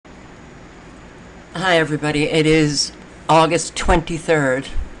Hi, everybody. It is August 23rd,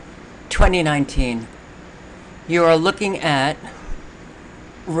 2019. You are looking at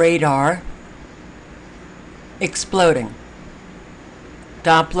radar exploding.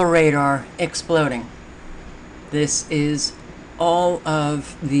 Doppler radar exploding. This is all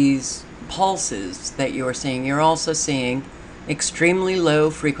of these pulses that you are seeing. You're also seeing extremely low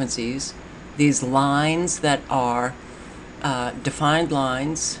frequencies, these lines that are defined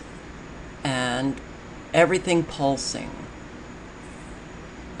lines, and everything pulsing.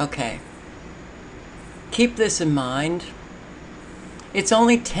 Okay. Keep this in mind. It's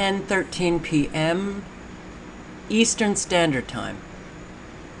only 10:13 p.m. Eastern Standard Time.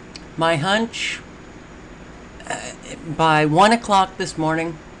 My hunch, by 1 o'clock this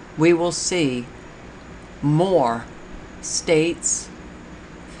morning, we will see more states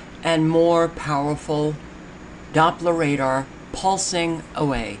and more powerful Doppler radar pulsing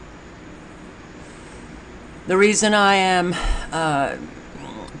away. The reason I am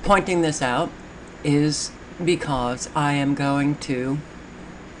pointing this out is because I am going to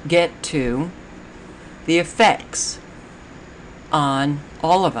get to the effects on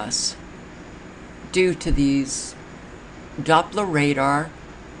all of us due to these Doppler radar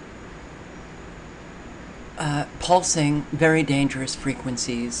pulsing very dangerous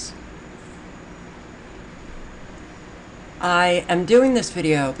frequencies. I am doing this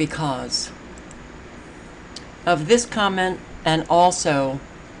video because of this comment and also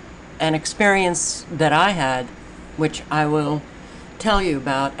an experience that I had, which I will tell you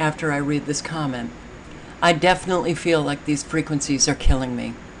about after I read this comment. I definitely feel like these frequencies are killing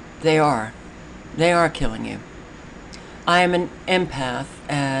me. They are. They are killing you. I am an empath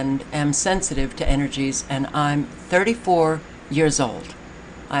and am sensitive to energies, and I'm 34 years old.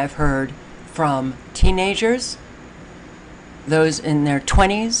 I have heard from teenagers, those in their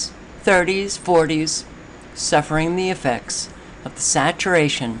 20s, 30s, 40s, suffering the effects of the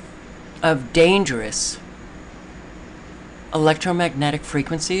saturation of dangerous electromagnetic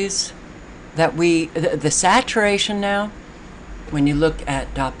frequencies that the saturation now, when you look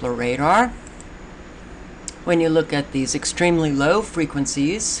at Doppler radar, when you look at these extremely low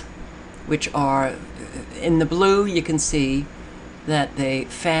frequencies, which are in the blue, you can see that they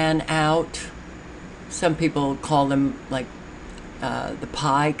fan out. Some people call them like the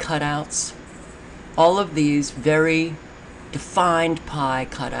pie cutouts. All of these very defined pie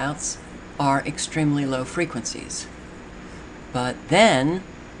cutouts are extremely low frequencies. But then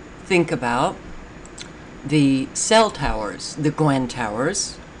think about the cell towers, the Gwen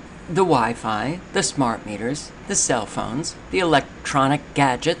towers, the Wi-Fi, the smart meters, the cell phones, the electronic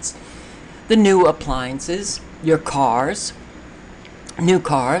gadgets, the new appliances, your cars, new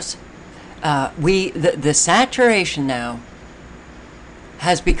cars. The saturation now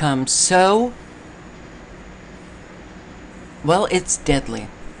has become so, well, it's deadly.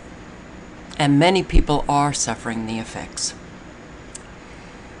 And many people are suffering the effects.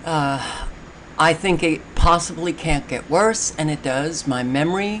 I think it possibly can't get worse, and it does. My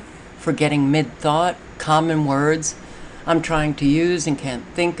memory, forgetting mid-thought, common words I'm trying to use and can't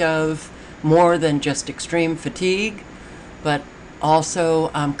think of, more than just extreme fatigue, but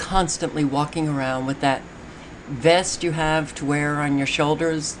also I'm constantly walking around with that vest you have to wear on your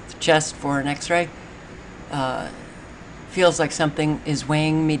shoulders, chest for an x-ray. Feels like something is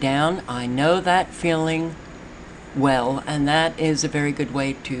weighing me down. I know that feeling well, and that is a very good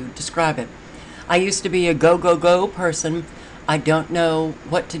way to describe it. I used to be a go person. I don't know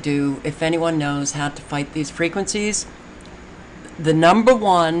what to do. If anyone knows how to fight these frequencies, the number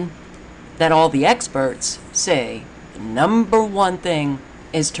one that all the experts say, the number one thing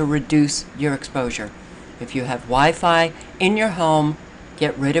is to reduce your exposure. If you have Wi-Fi in your home,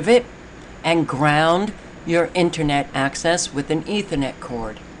 get rid of it and ground your internet access with an Ethernet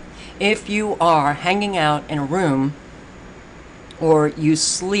cord. If you are hanging out in a room or you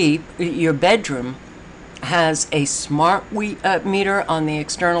sleep, your bedroom has a smart meter on the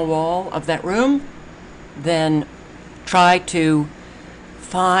external wall of that room, then try to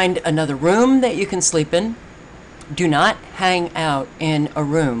find another room that you can sleep in. Do not hang out in a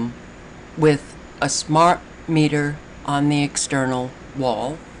room with a smart meter on the external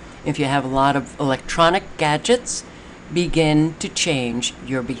wall. If you have a lot of electronic gadgets, begin to change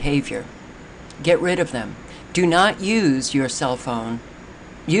your behavior. Get rid of them. Do not use your cell phone.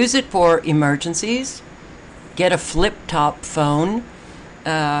 Use it for emergencies. Get a flip-top phone,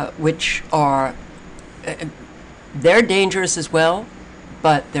 which are, they're dangerous as well,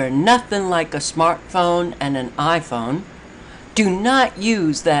 but they're nothing like a smartphone and an iPhone. Do not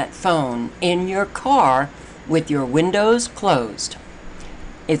use that phone in your car with your windows closed.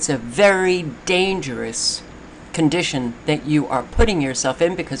 It's a very dangerous condition that you are putting yourself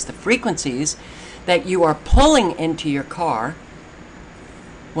in, because the frequencies that you are pulling into your car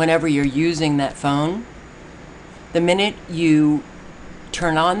whenever you're using that phone, the minute you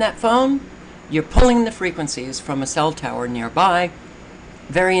turn on that phone, you're pulling the frequencies from a cell tower nearby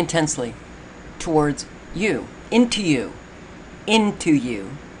very intensely towards you, into you, into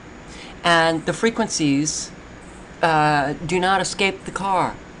you. And the frequencies do not escape the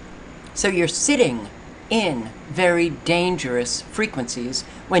car. So you're sitting in very dangerous frequencies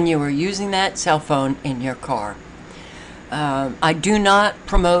when you are using that cell phone in your car. I do not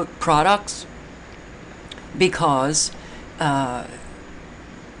promote products because, well,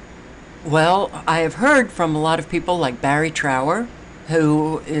 I have heard from a lot of people like Barry Trower,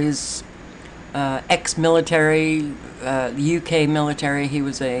 who is ex-military, the UK military. He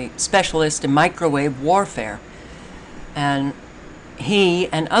was a specialist in microwave warfare. And he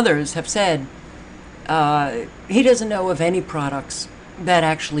and others have said he doesn't know of any products that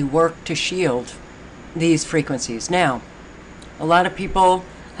actually work to shield these frequencies. Now, a lot of people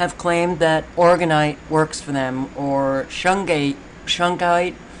have claimed that orgonite works for them, or shungite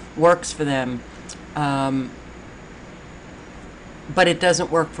works for them, but it doesn't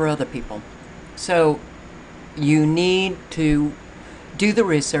work for other people. So you need to do the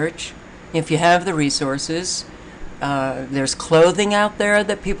research. If you have the resources, there's clothing out there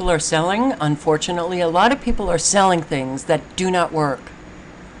that people are selling. Unfortunately, a lot of people are selling things that do not work,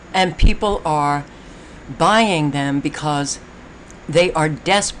 and people are buying them because they are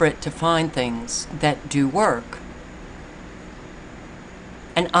desperate to find things that do work.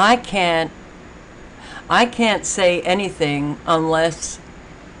 And I can't say anything unless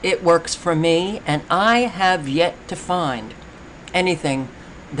it works for me, and I have yet to find anything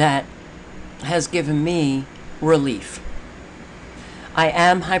that has given me relief. I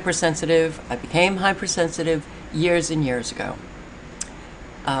am hypersensitive. I became hypersensitive years and years ago.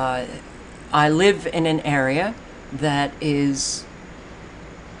 I live in an area that has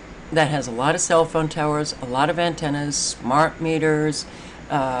a lot of cell phone towers, a lot of antennas, smart meters,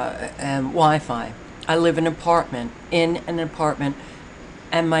 and Wi-Fi. I live in an apartment,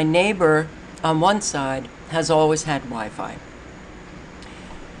 and my neighbor on one side has always had Wi-Fi.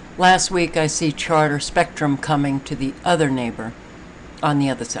 Last week I see Charter Spectrum coming to the other neighbor on the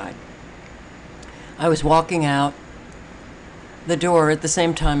other side. I was walking out the door at the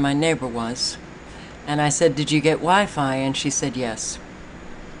same time my neighbor was, and I said, "Did you get Wi-Fi?" And she said yes.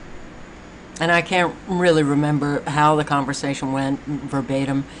 And I can't really remember how the conversation went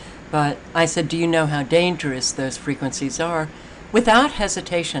verbatim, but I said, "Do you know how dangerous those frequencies are?" Without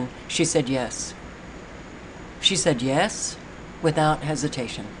hesitation, she said yes. She said yes without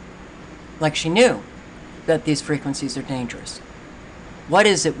hesitation. Like she knew that these frequencies are dangerous. What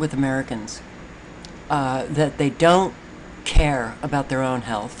is it with Americans that they don't care about their own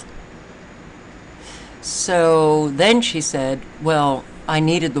health? So then she said, well, I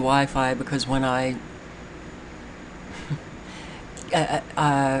needed the Wi-Fi because when I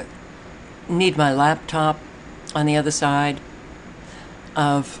need my laptop on the other side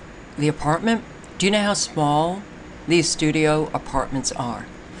of the apartment. Do you know how small these studio apartments are?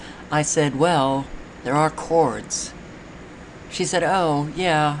 I said, well, there are cords. She said, oh,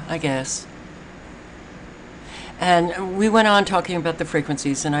 yeah, I guess. And we went on talking about the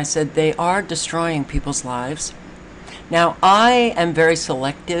frequencies, and I said, they are destroying people's lives. Now, I am very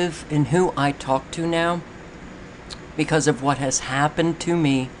selective in who I talk to now because of what has happened to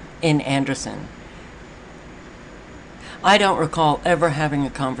me in Anderson. I don't recall ever having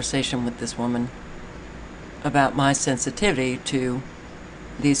a conversation with this woman about my sensitivity to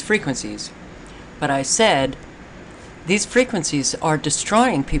these frequencies. But I said, these frequencies are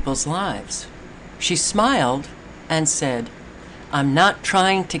destroying people's lives. She smiled and said, I'm not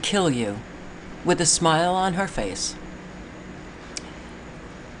trying to kill you, with a smile on her face.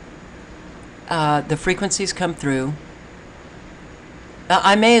 The frequencies come through.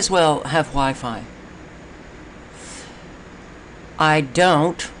 I may as well have Wi-Fi. I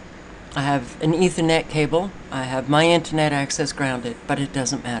don't. I have an Ethernet cable. I have my internet access grounded, but it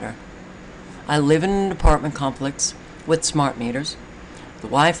doesn't matter. I live in an apartment complex with smart meters. The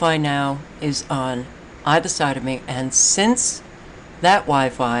Wi-Fi now is on either side of me, and since that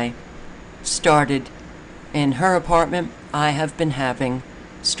Wi-Fi started in her apartment, I have been having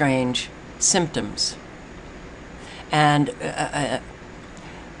strange symptoms. And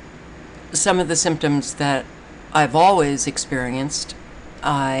some of the symptoms that I've always experienced,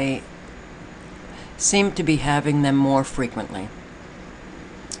 I seem to be having them more frequently.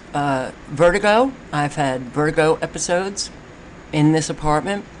 Vertigo, I've had vertigo episodes in this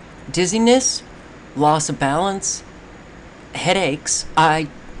apartment. Dizziness, loss of balance, headaches.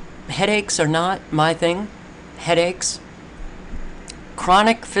 Headaches are not my thing. Headaches,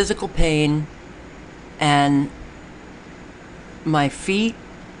 chronic physical pain, and my feet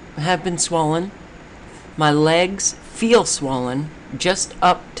have been swollen. My legs feel swollen just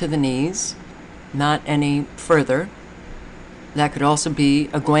up to the knees, not any further. That could also be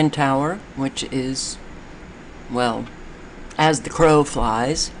a Gwen Tower, which is, well, as the crow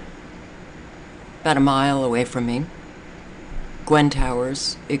flies, about a mile away from me. Gwen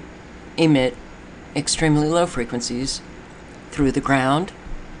Towers emit extremely low frequencies through the ground.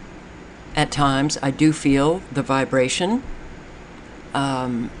 At times, I do feel the vibration.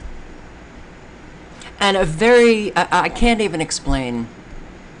 And a very, I can't even explain,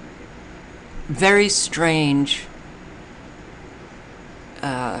 very strange,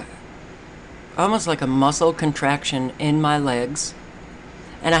 almost like a muscle contraction in my legs.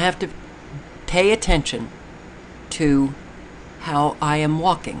 And I have to pay attention to how I am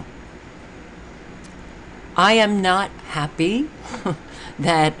walking. I am not happy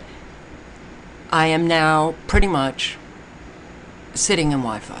that I am now pretty much sitting in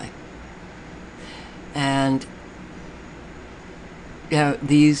Wi-Fi. And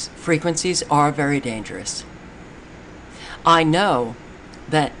these frequencies are very dangerous. I know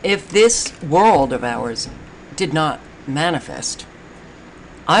that if this world of ours did not manifest,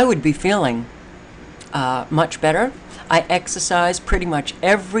 I would be feeling much better. I exercise pretty much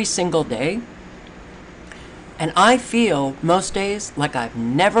every single day, and I feel most days like I've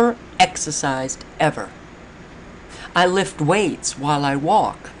never exercised ever. I lift weights while I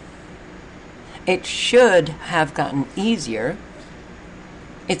walk. It should have gotten easier.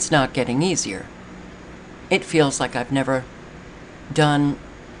 It's not getting easier. It feels like I've never done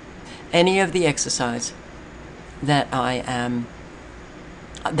any of the exercise that I've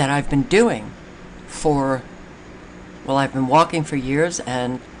been doing for, well, I've been walking for years,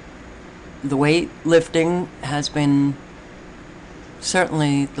 and the weight lifting has been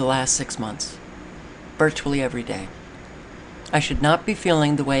certainly the last 6 months, virtually every day. I should not be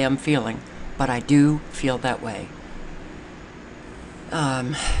feeling the way I'm feeling, but I do feel that way.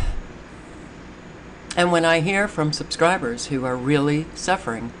 And when I hear from subscribers who are really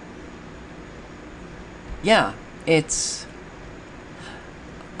suffering, yeah,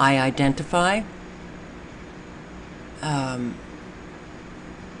 I identify.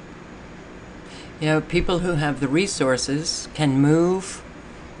 People who have the resources can move.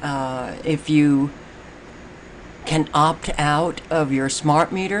 If you can opt out of your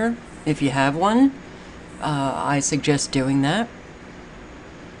smart meter, if you have one, I suggest doing that.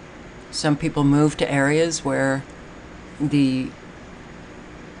 Some people move to areas where the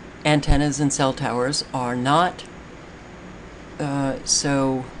antennas and cell towers are not,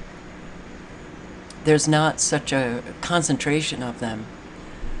 so there's not such a concentration of them.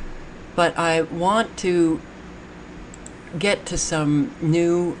 But I want to get to some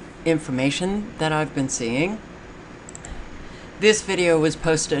new information that I've been seeing. This video was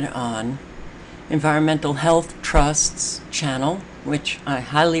posted on Environmental Health Trust's channel, which I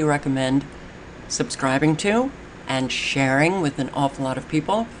highly recommend subscribing to and sharing with an awful lot of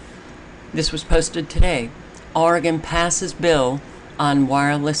people. This was posted today. Oregon passes bill on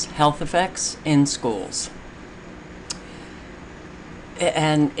wireless health effects in schools.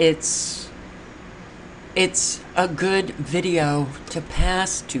 And it's a good video to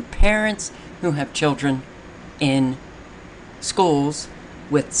pass to parents who have children in schools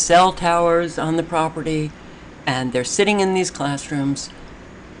with cell towers on the property, and they're sitting in these classrooms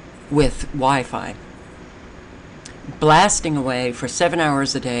with Wi-Fi, blasting away for 7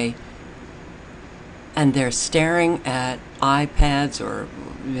 hours a day, and they're staring at iPads or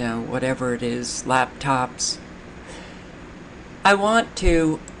whatever it is, laptops. I want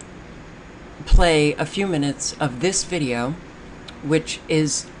to play a few minutes of this video, which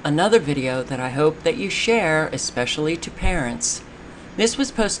is another video that I hope that you share, especially to parents. This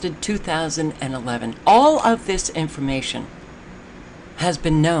was posted 2011. All of this information has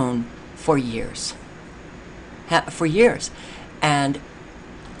been known for years. And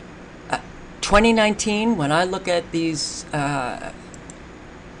 2019, when I look at these, at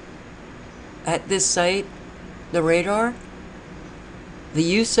this site, the radar, the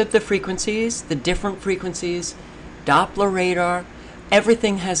use of the frequencies, the different frequencies, Doppler radar,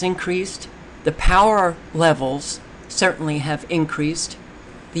 everything has increased. The power levels certainly have increased.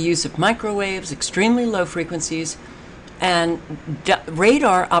 The use of microwaves, extremely low frequencies, and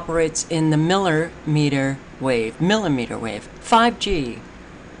radar operates in the millimeter wave, 5G,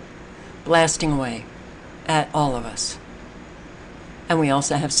 blasting away at all of us. And we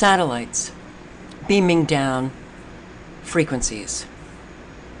also have satellites beaming down frequencies.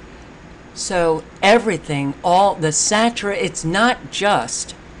 So everything, all the it's not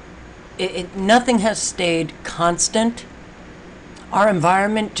just, nothing has stayed constant. Our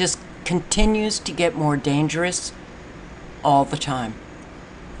environment just continues to get more dangerous all the time.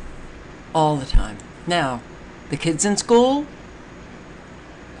 All the time. Now, the kids in school,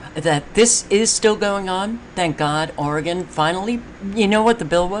 that this is still going on. Thank God, Oregon finally, you know what the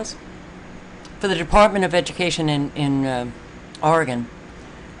bill was? For the Department of Education in Oregon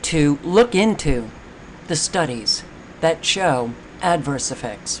to look into the studies that show adverse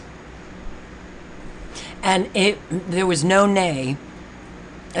effects. And there was no nay.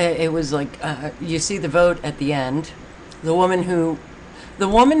 It was like, you see the vote at the end. The woman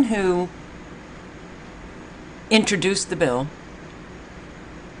who introduced the bill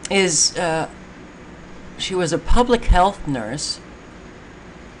is, she was a public health nurse.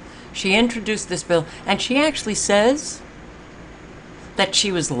 She introduced this bill, and she actually says that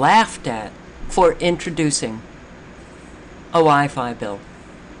she was laughed at for introducing a Wi-Fi bill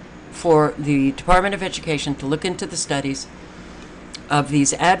for the Department of Education to look into the studies of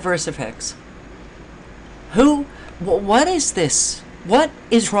these adverse effects. What is this? What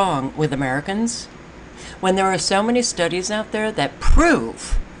is wrong with Americans when there are so many studies out there that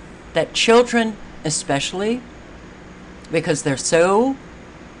prove that children, especially, because they're so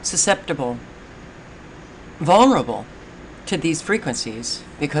susceptible, vulnerable to these frequencies,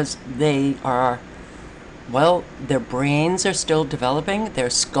 because they are, well, their brains are still developing, their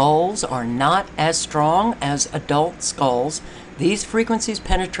skulls are not as strong as adult skulls. These frequencies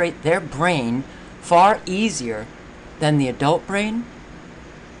penetrate their brain far easier than the adult brain.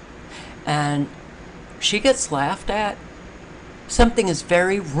 And she gets laughed at. Something is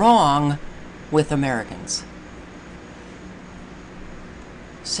very wrong with Americans.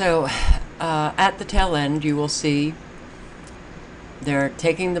 So at the tail end, you will see they're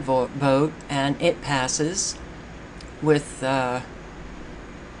taking the vote, and it passes with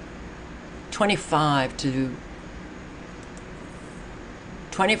 25 to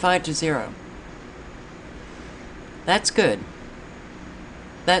 0. That's good.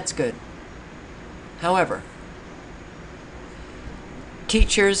 That's good. However,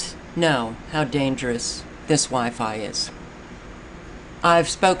 teachers know how dangerous this Wi-Fi is. I've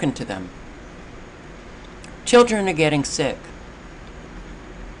spoken to them. Children are getting sick.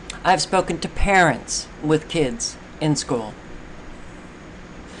 I've spoken to parents with kids in school.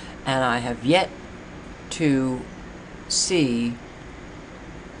 And I have yet to see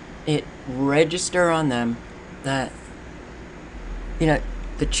it register on them that, you know,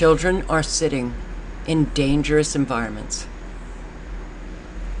 the children are sitting in dangerous environments.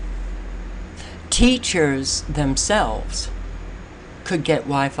 Teachers themselves could get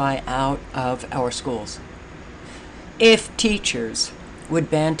Wi-Fi out of our schools if teachers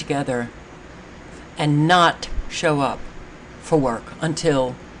would band together and not show up for work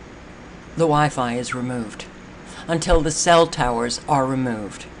until the Wi-Fi is removed, until the cell towers are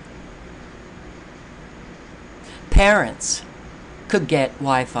removed. Parents could get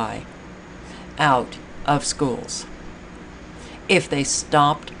Wi-Fi out of schools if they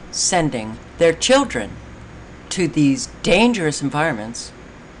stopped sending their children to these dangerous environments,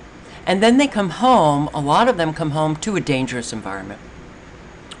 and then they come home, a lot of them come home to a dangerous environment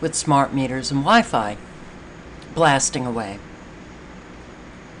with smart meters and Wi-Fi blasting away.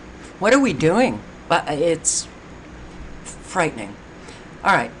 What are we doing? It's frightening.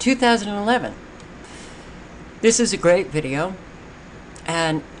 All right, 2011. This is a great video,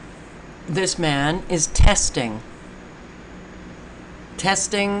 and this man is testing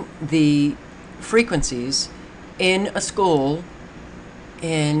the frequencies in a school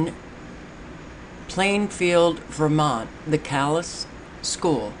in Plainfield, Vermont, the Calais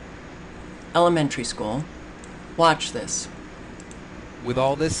School, elementary school. Watch this. With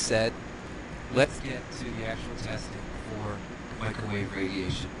all this said, let's get to the actual testing for microwave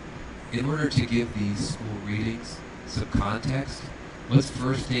radiation. In order to give these school readings some context, let's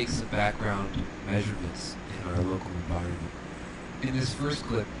first take some background measurements in our local environment. In this first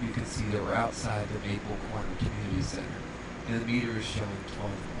clip, you can see that we're outside the Maple Corner Community Center, and the meter is showing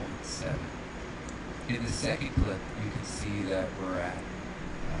 12.7. In the second clip, you can see that we're at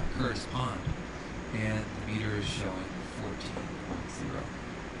Curtis Pond, and the meter is showing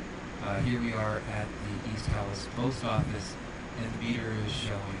 14.0. Here we are at the East Calais Post Office, and the meter is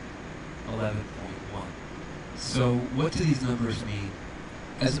showing 11.1. So what do these numbers mean?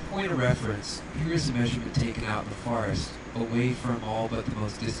 As a point of reference, here is a measurement taken out in the forest, away from all but the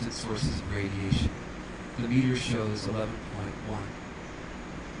most distant sources of radiation. The meter shows 11.1.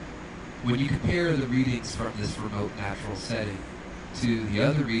 When you compare the readings from this remote natural setting to the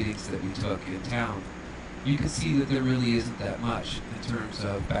other readings that we took in town, you can see that there really isn't that much in terms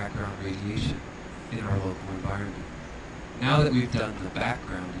of background radiation in our local environment. Now that we've done the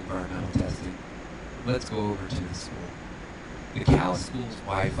background environmental testing, let's go over to the school. The Cal School's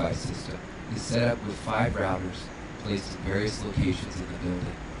Wi-Fi system is set up with 5 routers placed in various locations in the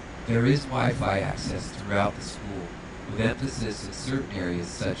building. There is Wi-Fi access throughout the school, with emphasis in certain areas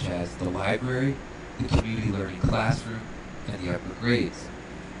such as the library, the community learning classroom, and the upper grades.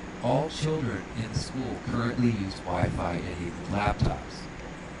 All children in the school currently use Wi-Fi enabled laptops.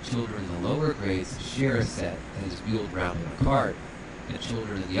 Children in the lower grades share a set that is wheeled around in a cart, and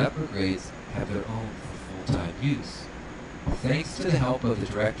children in the upper grades have their own for full-time use. Thanks to the help of the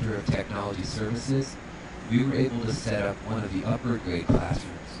Director of Technology Services, we were able to set up one of the upper grade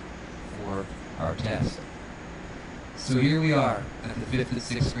classrooms for our test. So here we are at the 5th and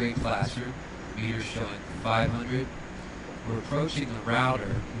 6th grade classroom, meters showing 500. We're approaching the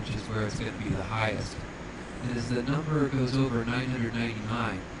router, which is where it's going to be the highest. And as the number goes over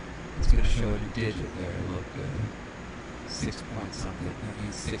 999, it's going to show a new digit there. Look, 6 point something. That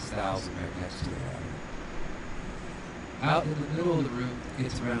means 6,000 right next to the router. Out in the middle of the room,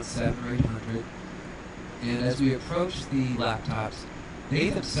 it's around 700 or 800. And as we approach the laptops, they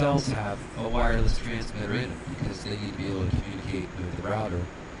themselves have a wireless transmitter in them because they need to be able to communicate with the router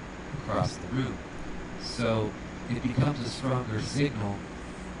across the room. So it becomes a stronger signal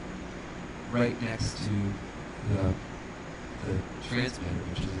right next to the transmitter,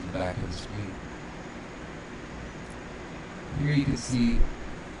 which is in the back of the screen. Here you can see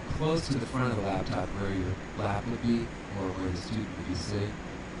close to the front of the laptop where your lap would be, or where the student would be sitting.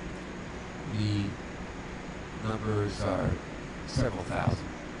 The numbers are several thousand,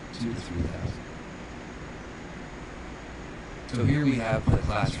 2,000 to 3,000. So here we have the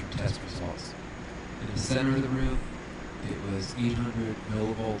classroom test results. In the center of the room, it was 800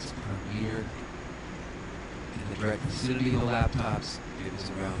 millivolts per meter. In the direct vicinity of the laptops, it was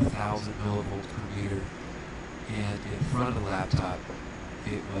around 1,000 millivolts per meter. And in front of the laptop,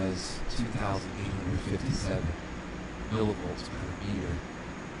 it was 2,857 millivolts per meter.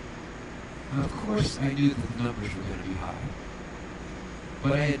 Now, of course, I knew that the numbers were going to be high,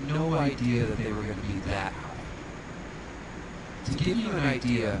 but I had no idea that they were going to be that high. To give you an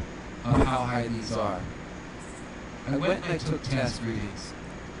idea of how high these are, I went and I took test readings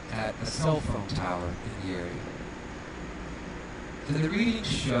at a cell phone tower in the area. And the readings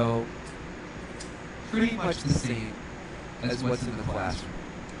show pretty much the same as what's in the classroom,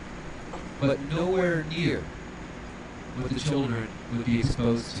 but nowhere near what the children would be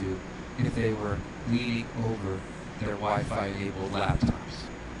exposed to if they were leaning over their Wi-Fi enabled laptops.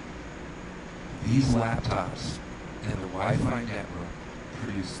 These laptops and the Wi-Fi network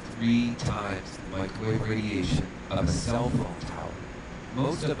produce 3 times the microwave radiation of a cell phone tower.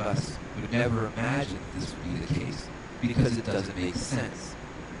 Most of us would never imagine that this would be the case because it doesn't make sense.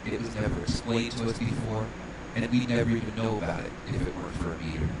 It was never explained to us before, and we'd never even know about it if it weren't for a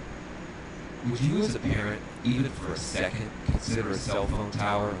meter. Would you as a parent, even for a second, consider a cell phone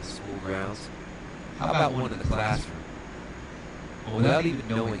tower on school grounds? How about one in the classroom? Well, without even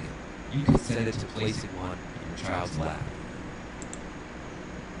knowing it, you could set it to placing one in your child's lap.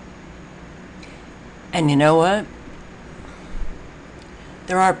 And you know what?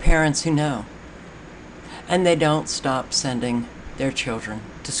 There are parents who know, and they don't stop sending their children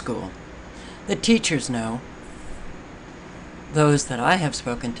to school. The teachers know, those that I have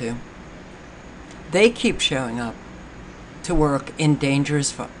spoken to. They keep showing up to work in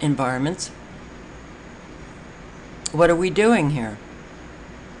dangerous environments. What are we doing here?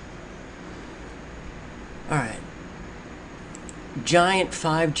 All right. Giant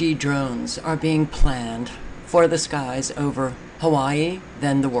 5G drones are being planned for the skies over Hawaii,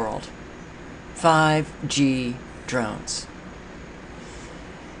 then the world. 5G drones.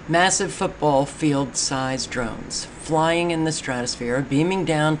 Massive football field-sized drones flying in the stratosphere, beaming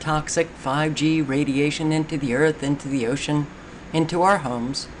down toxic 5G radiation into the earth, into the ocean, into our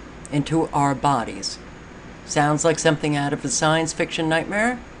homes, into our bodies. Sounds like something out of a science fiction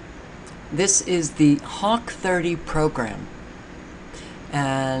nightmare? This is the Hawk 30 program.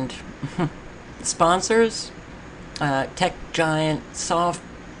 And sponsors, tech giant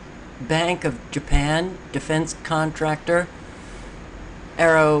SoftBank of Japan, defense contractor,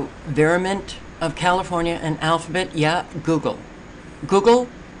 AeroVironment of California, and Alphabet, yeah, Google. Google,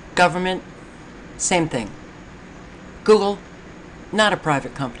 government, same thing. Google, not a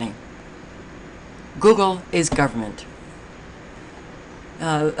private company. Google is government.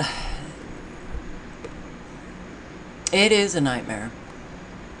 It is a nightmare.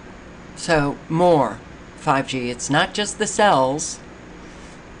 So more 5G. It's not just the cells,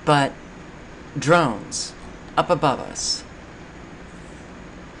 but drones up above us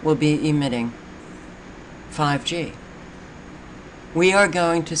will be emitting 5G. We are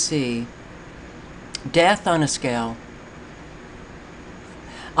going to see death on a scale.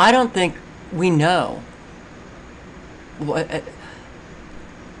 I don't think we know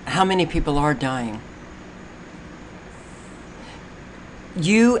how many people are dying.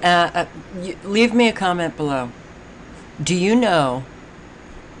 You leave me a comment below. Do you know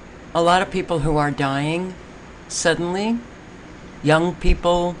a lot of people who are dying suddenly? Young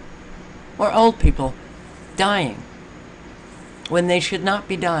people or old people dying when they should not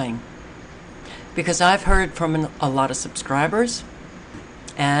be dying. Because I've heard from a lot of subscribers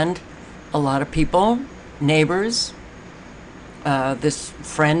and a lot of people, neighbors. This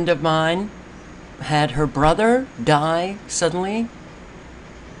friend of mine had her brother die suddenly.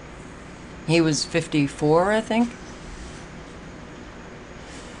 He was 54, I think.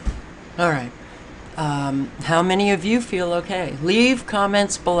 All right. How many of you feel okay? Leave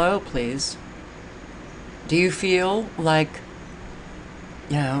comments below, please. Do you feel like,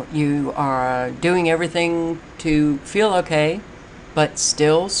 you are doing everything to feel okay, but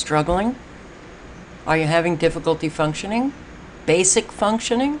still struggling? Are you having difficulty functioning? Basic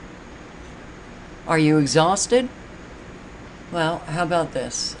functioning? Are you exhausted? Well, how about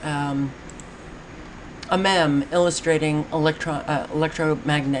this? A mem illustrating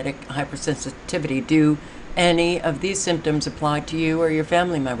electromagnetic hypersensitivity. Do any of these symptoms apply to you or your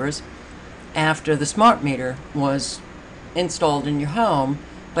family members after the smart meter was installed in your home?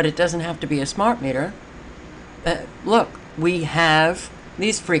 But it doesn't have to be a smart meter. Look, we have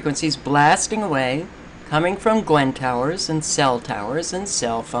these frequencies blasting away, coming from Gwen towers and cell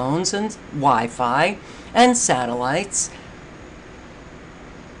phones and Wi-Fi and satellites,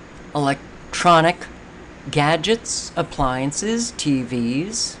 electronic gadgets, appliances,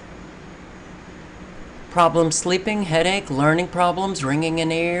 TVs, problems sleeping, headache, learning problems, ringing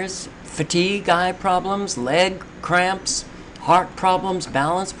in ears, fatigue, eye problems, leg cramps, heart problems,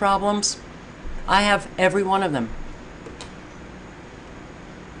 balance problems. I have every one of them.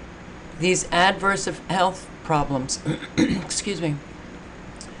 These adverse health problems, excuse me,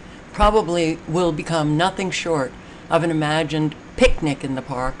 probably will become nothing short of an imagined picnic in the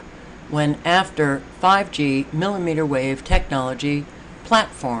park when, after 5G millimeter wave technology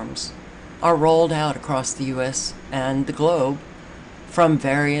platforms are rolled out across the US and the globe from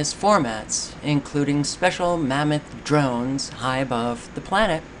various formats, including special mammoth drones high above the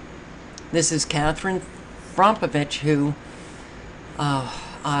planet. This is Catherine Frompovich, who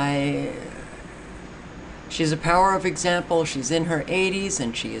she's a power of example. She's in her 80s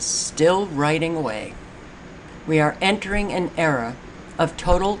and she is still writing away. We are entering an era of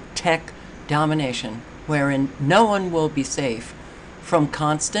total tech domination, wherein no one will be safe from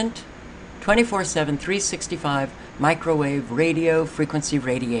constant 24/7, 365 microwave radio frequency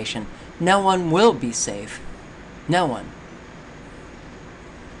radiation. No one will be safe. No one.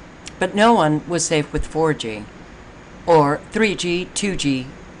 But no one was safe with 4G or 3G, 2G,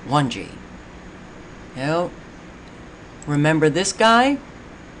 1G. Remember this guy?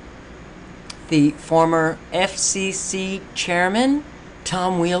 The former FCC chairman,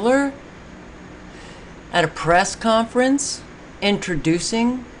 Tom Wheeler, at a press conference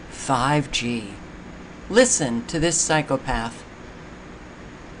introducing 5G. Listen to this psychopath.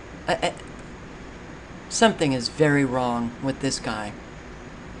 Something is very wrong with this guy.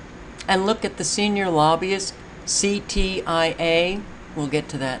 And look at the senior lobbyist, CTIA. We'll get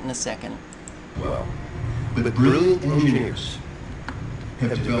to that in a second. Well, but brilliant engineers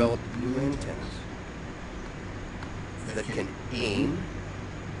have developed new antennas that can aim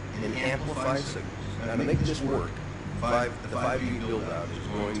and amplify signals. Now, to make this work, the 5G build-out is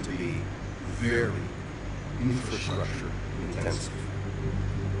going to be very infrastructure intensive,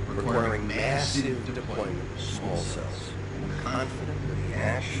 requiring massive deployment of small cells. We're confident that the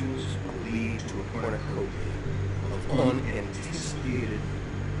actions will lead to a cornucopia of unanticipated,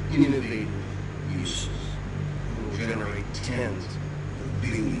 innovative uses that will generate tens of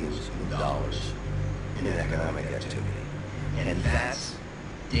billions of dollars in economic activity. And that's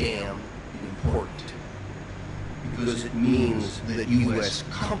damn important, because it means that U.S.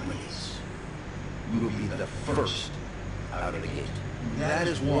 companies will be the first out of the gate. That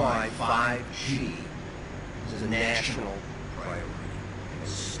is why 5G is a national priority.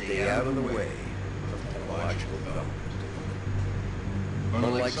 Stay out of the way of technological development.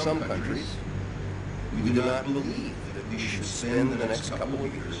 Unlike some countries, we do not believe that we should spend the next couple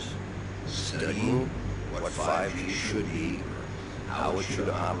of years studying what 5G should be, or how it should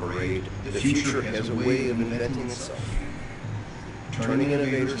operate. The future has a way of inventing itself. Turning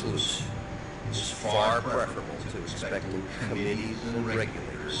innovators loose is far preferable to expecting committees and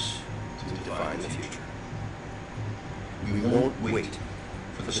regulators to define the future. We won't wait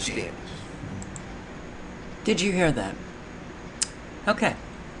for the standards. Did you hear that? Okay.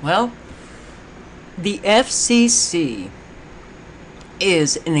 Well, the FCC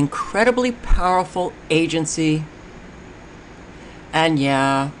is an incredibly powerful agency. And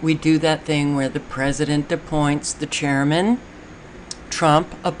yeah, we do that thing where the president appoints the chairman.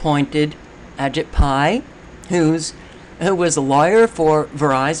 Trump appointed Ajit Pai, who was a lawyer for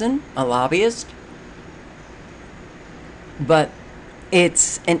Verizon, a lobbyist. But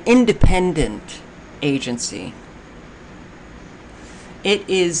it's an independent agency. It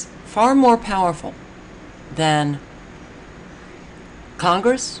is far more powerful than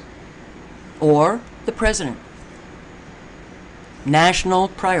Congress or the president. National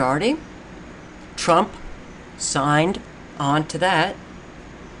priority. Trump signed on to that.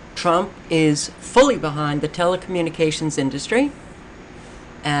 Trump is fully behind the telecommunications industry,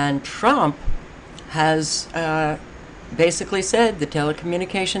 and Trump has basically said the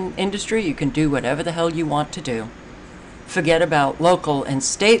telecommunication industry, you can do whatever the hell you want to do. Forget about local and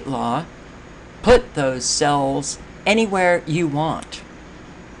state law. Put those cells anywhere you want.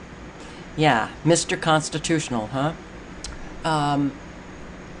 Yeah, Mr. Constitutional, huh?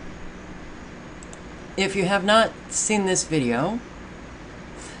 If you have not seen this video,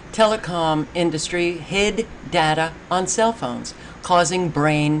 telecom industry hid data on cell phones, causing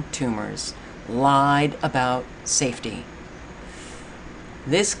brain tumors, lied about safety.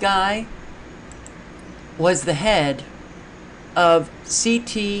 This guy was the head of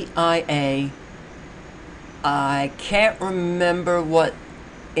CTIA. I can't remember what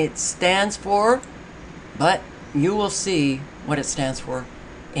it stands for, but you will see what it stands for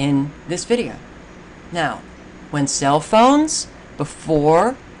in this video. Now, when cell phones,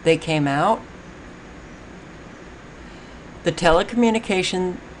 before they came out, the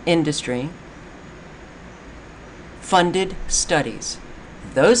telecommunication industry funded studies.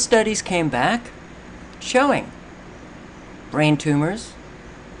 Those studies came back showing brain tumors,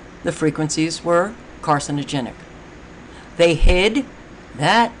 the frequencies were carcinogenic. They hid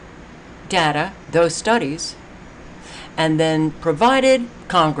that data, those studies, and then provided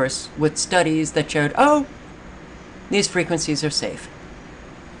Congress with studies that showed, oh, these frequencies are safe.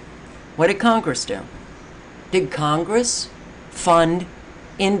 What did Congress do? Did Congress fund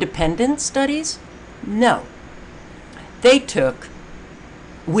independent studies? No. They took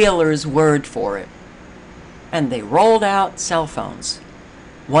Wheeler's word for it, and they rolled out cell phones.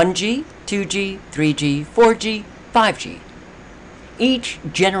 1G, 2G, 3G, 4G, 5G. Each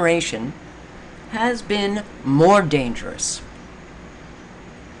generation has been more dangerous.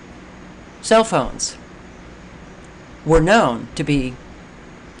 Cell phones were known to be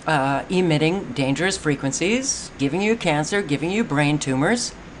emitting dangerous frequencies, giving you cancer, giving you brain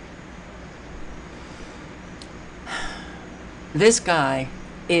tumors. This guy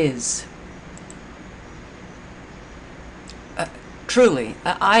is truly,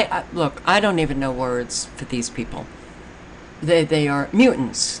 look, I don't even know words for these people. They are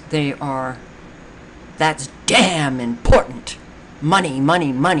mutants. That's damn important. Money,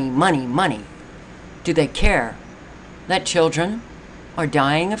 money, money, money, money. Do they care that children are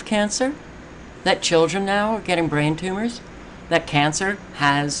dying of cancer? That children now are getting brain tumors? That cancer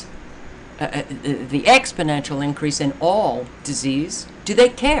has the exponential increase in all disease? Do they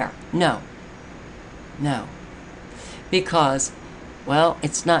care? No. No. Because, well,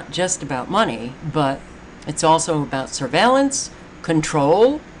 it's not just about money, but it's also about surveillance,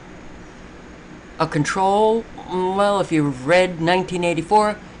 control. A control, well, if you've read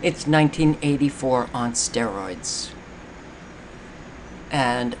 1984, it's 1984 on steroids.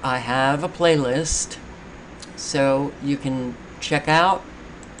 And I have a playlist, so you can check out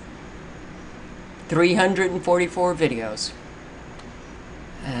 344 videos.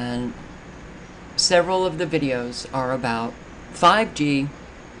 And several of the videos are about 5G,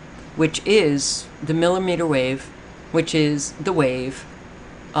 which is the millimeter wave, which is the wave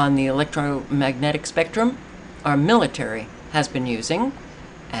on the electromagnetic spectrum our military has been using.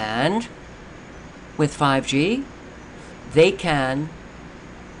 And with 5G, they can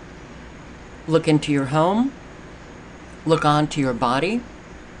look into your home, look onto your body,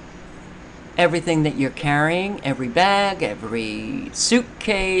 everything that you're carrying, every bag, every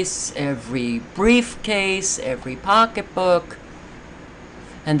suitcase, every briefcase, every pocketbook,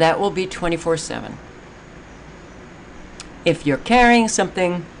 and that will be 24/7. If you're carrying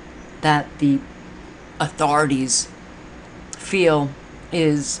something that the authorities feel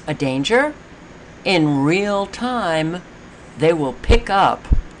is a danger, in real time, they will pick up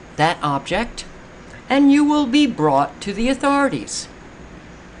that object and you will be brought to the authorities.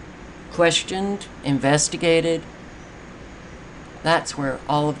 Questioned, investigated. That's where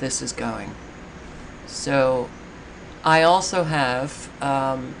all of this is going. So I also have,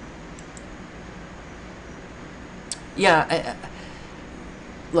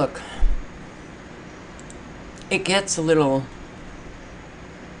 look, it gets a little,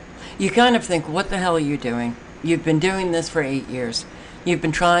 you kind of think, what the hell are you doing? You've been doing this for 8 years. You've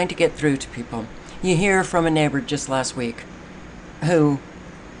been trying to get through to people. You hear from a neighbor just last week who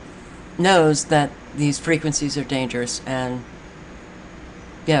knows that these frequencies are dangerous, and,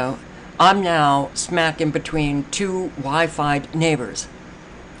 you know, I'm now smack in between two Wi-Fi neighbors.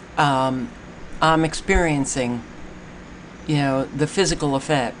 I'm experiencing, you know, the physical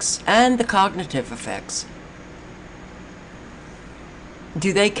effects and the cognitive effects.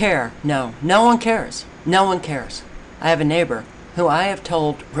 Do they care? No. No one cares. No one cares. I have a neighbor who I have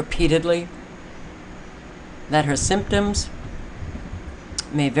told repeatedly that her symptoms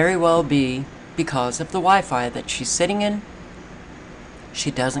may very well be because of the Wi-Fi that she's sitting in.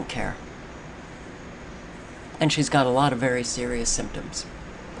 She doesn't care. And she's got a lot of very serious symptoms.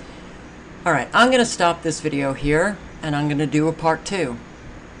 All right, I'm going to stop this video here, and I'm going to do a part 2.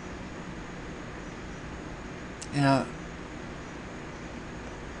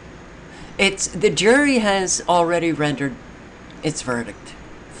 The jury has already rendered its verdict.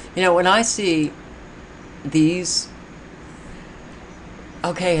 You know, when I see these,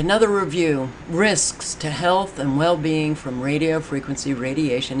 okay, another review, risks to health and well-being from radio frequency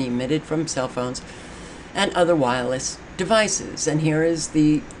radiation emitted from cell phones and other wireless devices. And here is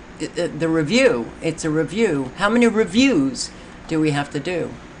the review. It's a review. How many reviews do we have to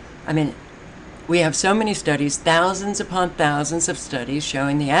do? I mean, we have so many studies, thousands upon thousands of studies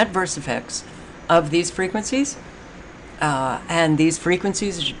showing the adverse effects of these frequencies. And these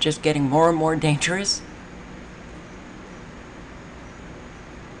frequencies are just getting more and more dangerous.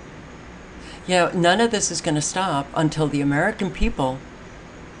 You know, none of this is going to stop until the American people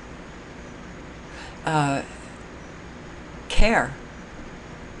care.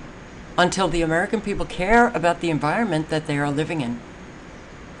 Until the American people care about the environment that they are living in.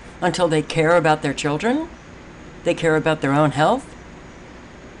 Until they care about their children. They care about their own health.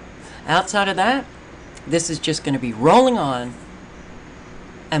 Outside of that, this is just going to be rolling on,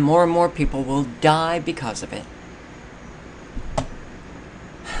 and more people will die because of it.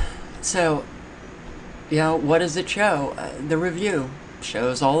 So, you know, what does it show? The review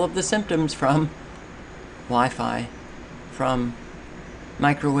shows all of the symptoms from Wi-Fi, from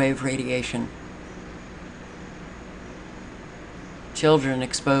microwave radiation. Children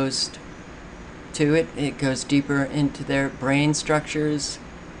exposed to it, it goes deeper into their brain structures.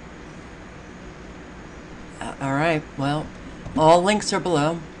 All right, well, all links are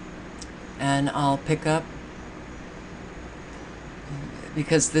below, and I'll pick up,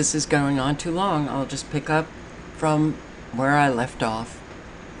 because this is going on too long, I'll just pick up from where I left off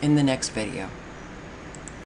in the next video.